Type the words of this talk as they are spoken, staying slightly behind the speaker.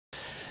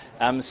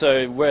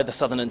So we're the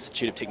Southern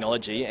Institute of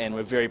Technology, and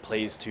we're very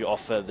pleased to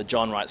offer the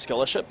John Wright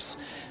Scholarships.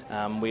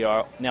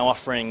 We're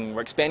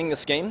expanding the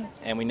scheme,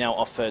 and we now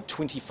offer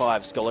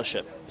 25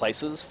 scholarship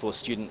places for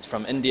students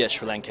from India,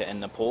 Sri Lanka and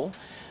Nepal.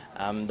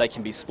 They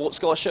can be sports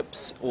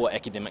scholarships or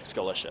academic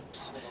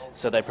scholarships.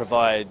 So they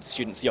provide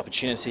students the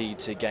opportunity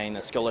to gain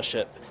a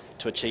scholarship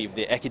to achieve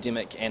their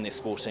academic and their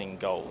sporting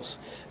goals.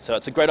 So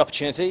it's a great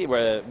opportunity.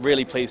 We're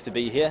really pleased to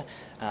be here,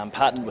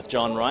 partnered with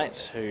John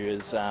Wright, who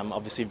is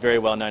obviously very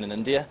well known in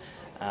India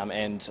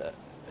and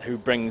who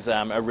brings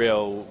a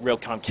real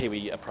kind of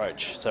Kiwi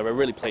approach. So we're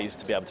really pleased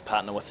to be able to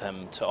partner with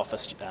him to offer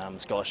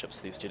scholarships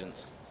to these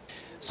students.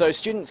 So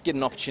students get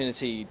an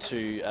opportunity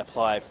to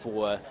apply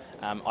for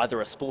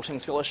either a sporting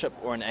scholarship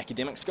or an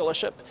academic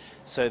scholarship.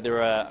 So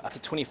there are up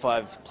to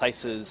 25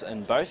 places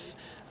in both,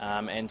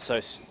 and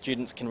so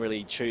students can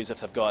really choose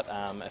if they've got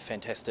a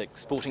fantastic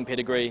sporting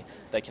pedigree,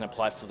 they can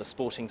apply for the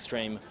sporting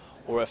stream,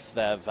 or if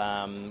they're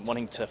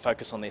wanting to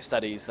focus on their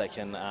studies, they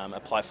can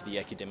apply for the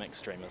academic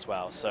stream as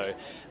well. So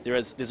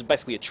there's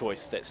basically a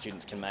choice that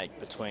students can make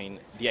between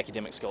the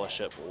academic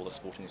scholarship or the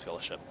sporting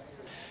scholarship.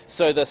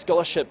 So the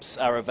scholarships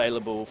are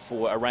available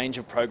for a range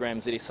of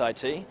programs at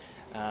SIT,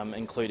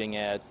 including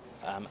our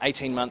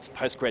 18-month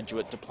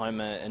postgraduate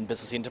diploma in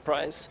business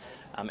enterprise,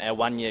 our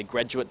 1-year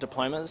graduate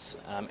diplomas,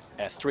 our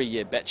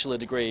 3-year bachelor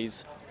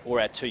degrees,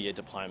 or our 2-year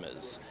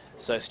diplomas.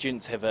 So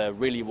students have a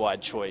really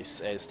wide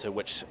choice as to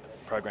which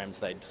programs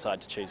they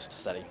decide to choose to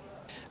study.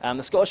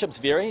 The scholarships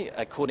vary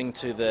according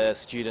to the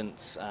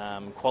students'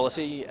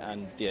 quality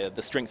and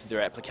the strength of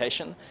their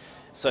application.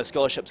 So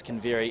scholarships can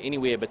vary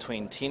anywhere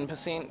between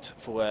 10%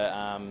 for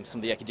some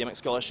of the academic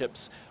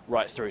scholarships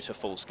right through to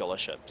full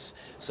scholarships.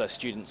 So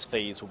students'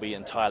 fees will be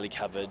entirely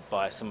covered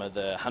by some of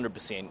the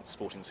 100%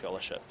 sporting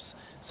scholarships.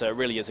 So it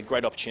really is a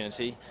great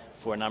opportunity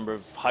for a number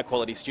of high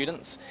quality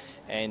students,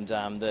 and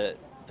the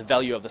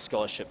value of the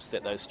scholarships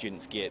that those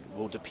students get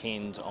will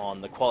depend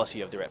on the quality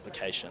of their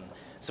application.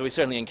 So we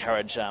certainly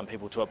encourage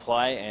people to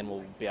apply, and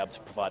we'll be able to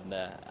provide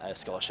a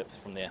scholarship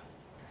from there.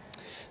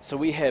 So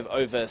we have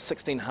over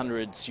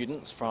 1,600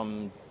 students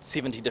from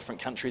 70 different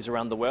countries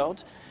around the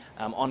world.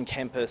 On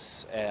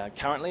campus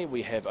currently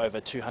we have over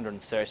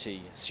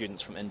 230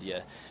 students from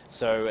India.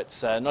 So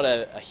it's not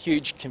a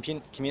huge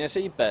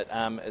community, but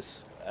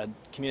it's a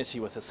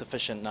community with a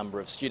sufficient number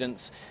of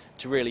students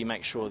to really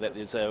make sure that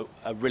there's a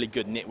really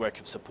good network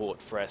of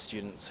support for our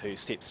students who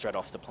step straight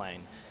off the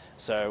plane.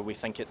 So we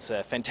think it's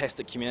a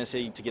fantastic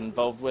community to get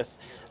involved with.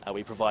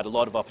 We provide a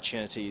lot of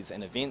opportunities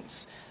and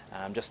events.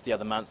 Just the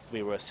other month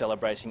we were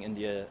celebrating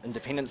India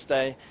Independence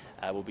Day.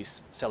 We'll be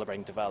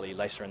celebrating Diwali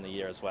later in the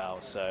year as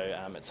well. So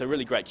it's a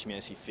really great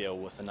community feel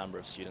with a number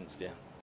of students there.